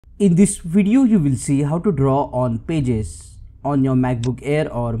In this video, you will see how to draw on pages on your MacBook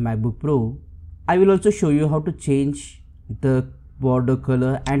Air or MacBook Pro. I will also show you how to change the border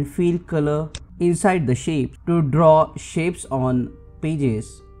color and fill color inside the shape. To draw shapes on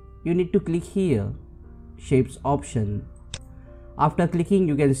pages, you need to click here, shapes option. After clicking,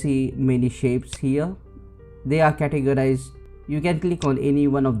 you can see many shapes here. They are categorized. You can click on any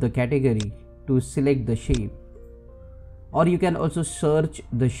one of the category to select the shape. Or you can also search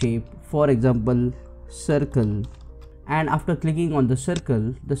the shape, for example circle, and after clicking on the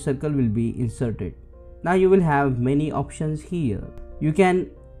circle will be inserted. Now you will have many options here. You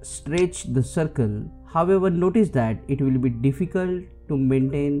can stretch the circle, however notice that it will be difficult to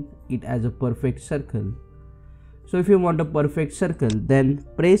maintain it as a perfect circle. So if you want a perfect circle, then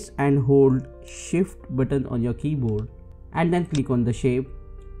press and hold shift button on your keyboard and then click on the shape.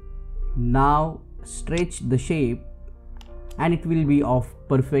 Now stretch the shape and it will be of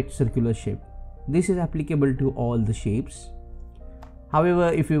perfect circular shape. This is applicable to all the shapes.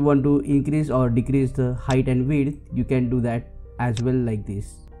 However, if you want to increase or decrease the height and width, you can do that as well like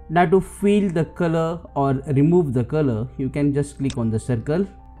this. Now to fill the color or remove the color, you can just click on the circle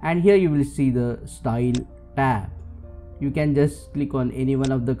and here you will see the style tab. You can just click on any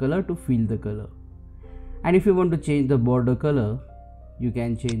one of the color to fill the color. And if you want to change the border color, you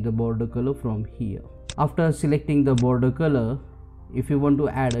can change the border color from here. After selecting the border color, if you want to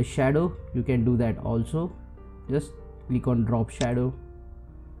add a shadow, you can do that also. Just click on drop shadow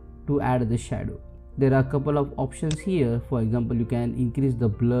to add the shadow. There are a couple of options here. For example, you can increase the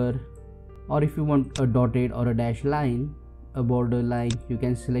blur, or if you want a dotted or a dashed line, a border line, you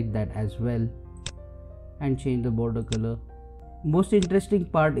can select that as well and change the border color. Most interesting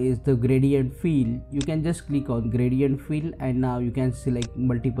part is the gradient fill. You can just click on gradient fill and now you can select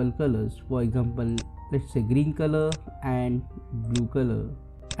multiple colors. For example, let's say green color and blue color.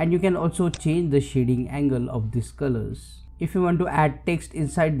 And you can also change the shading angle of these colors. If you want to add text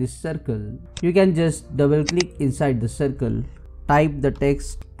inside this circle, you can just double click inside the circle, type the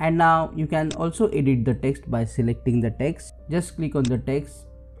text, and now you can also edit the text by selecting the text. Just click on the text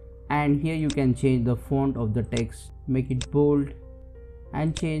and here you can change the font of the text, make it bold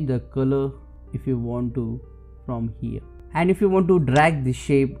and change the color if you want to from here. And if you want to drag the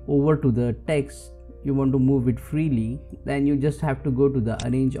shape over to the text, you want to move it freely, then you just have to go to the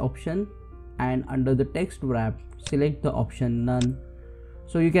arrange option and under the text wrap select the option none,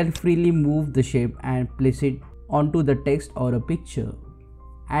 so you can freely move the shape and place it onto the text or a picture.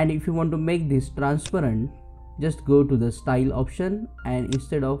 And if you want to make this transparent, just go to the style option and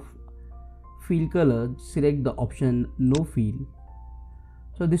instead of fill color, select the option no fill.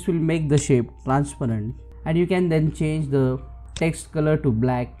 So this will make the shape transparent, and you can then change the text color to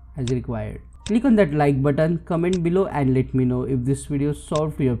black as required. Click on that like button, comment below and let me know if this video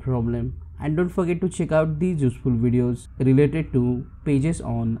solved your problem. And don't forget to check out these useful videos related to pages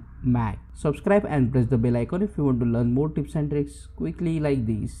on Mac. Subscribe and press the bell icon if you want to learn more tips and tricks quickly like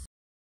these.